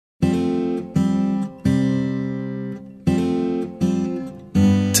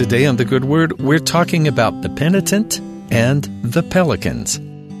Today on The Good Word, we're talking about the penitent and the pelicans.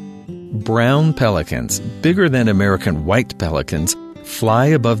 Brown pelicans, bigger than American white pelicans, fly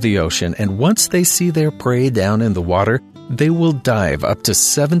above the ocean, and once they see their prey down in the water, they will dive up to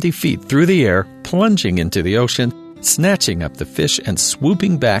 70 feet through the air, plunging into the ocean, snatching up the fish and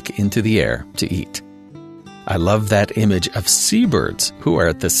swooping back into the air to eat. I love that image of seabirds who are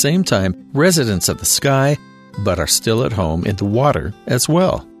at the same time residents of the sky, but are still at home in the water as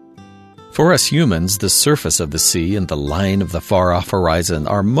well. For us humans, the surface of the sea and the line of the far-off horizon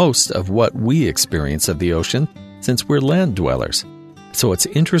are most of what we experience of the ocean, since we're land dwellers. So it's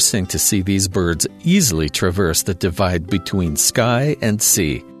interesting to see these birds easily traverse the divide between sky and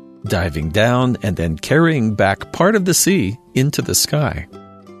sea, diving down and then carrying back part of the sea into the sky.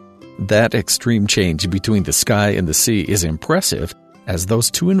 That extreme change between the sky and the sea is impressive, as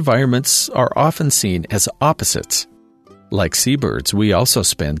those two environments are often seen as opposites. Like seabirds, we also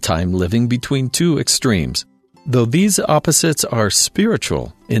spend time living between two extremes, though these opposites are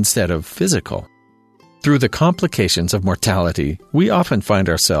spiritual instead of physical. Through the complications of mortality, we often find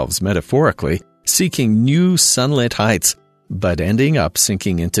ourselves, metaphorically, seeking new sunlit heights, but ending up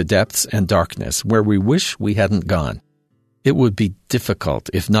sinking into depths and darkness where we wish we hadn't gone. It would be difficult,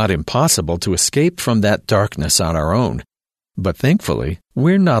 if not impossible, to escape from that darkness on our own. But thankfully,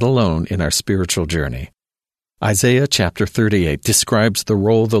 we're not alone in our spiritual journey. Isaiah chapter 38 describes the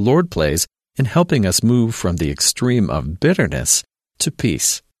role the Lord plays in helping us move from the extreme of bitterness to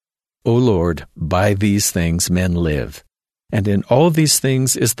peace. O Lord, by these things men live, and in all these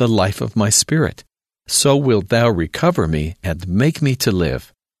things is the life of my spirit. So wilt thou recover me and make me to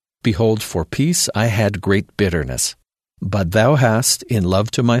live. Behold, for peace I had great bitterness. But thou hast, in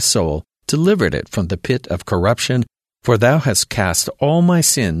love to my soul, delivered it from the pit of corruption, for thou hast cast all my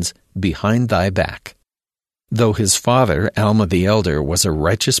sins behind thy back. Though his father, Alma the elder, was a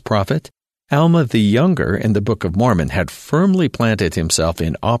righteous prophet, Alma the younger in the Book of Mormon had firmly planted himself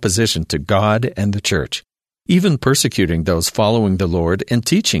in opposition to God and the church, even persecuting those following the Lord and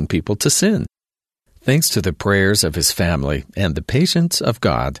teaching people to sin. Thanks to the prayers of his family and the patience of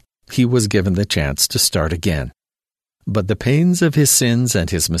God, he was given the chance to start again. But the pains of his sins and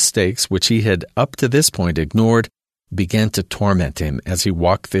his mistakes, which he had up to this point ignored, began to torment him as he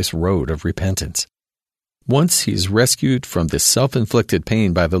walked this road of repentance. Once he's rescued from this self-inflicted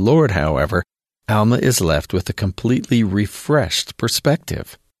pain by the Lord, however, Alma is left with a completely refreshed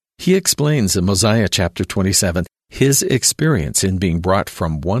perspective. He explains in Mosiah chapter 27 his experience in being brought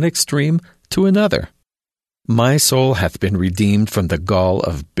from one extreme to another. My soul hath been redeemed from the gall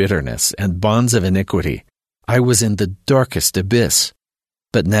of bitterness and bonds of iniquity. I was in the darkest abyss.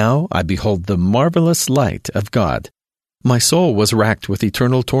 But now I behold the marvelous light of God. My soul was racked with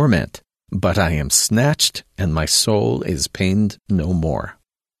eternal torment, but I am snatched, and my soul is pained no more.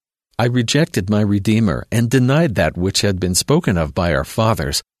 I rejected my Redeemer, and denied that which had been spoken of by our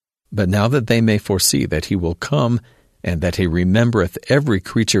fathers. But now that they may foresee that he will come, and that he remembereth every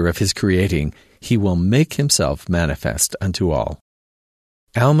creature of his creating, he will make himself manifest unto all.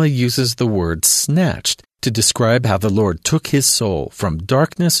 Alma uses the word snatched to describe how the Lord took his soul from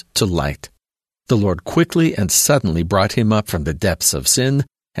darkness to light. The Lord quickly and suddenly brought him up from the depths of sin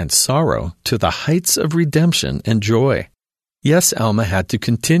and sorrow to the heights of redemption and joy. Yes, Alma had to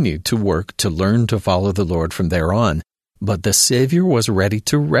continue to work to learn to follow the Lord from there on, but the Savior was ready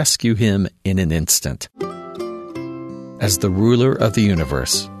to rescue him in an instant. As the ruler of the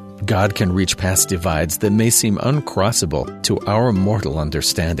universe, God can reach past divides that may seem uncrossable to our mortal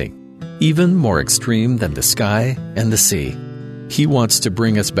understanding, even more extreme than the sky and the sea. He wants to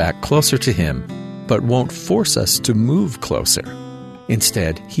bring us back closer to him, but won't force us to move closer.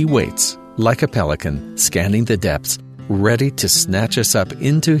 Instead, he waits, like a pelican, scanning the depths, ready to snatch us up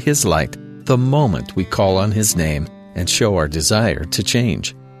into his light the moment we call on his name and show our desire to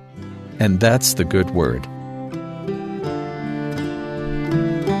change. And that's the good word.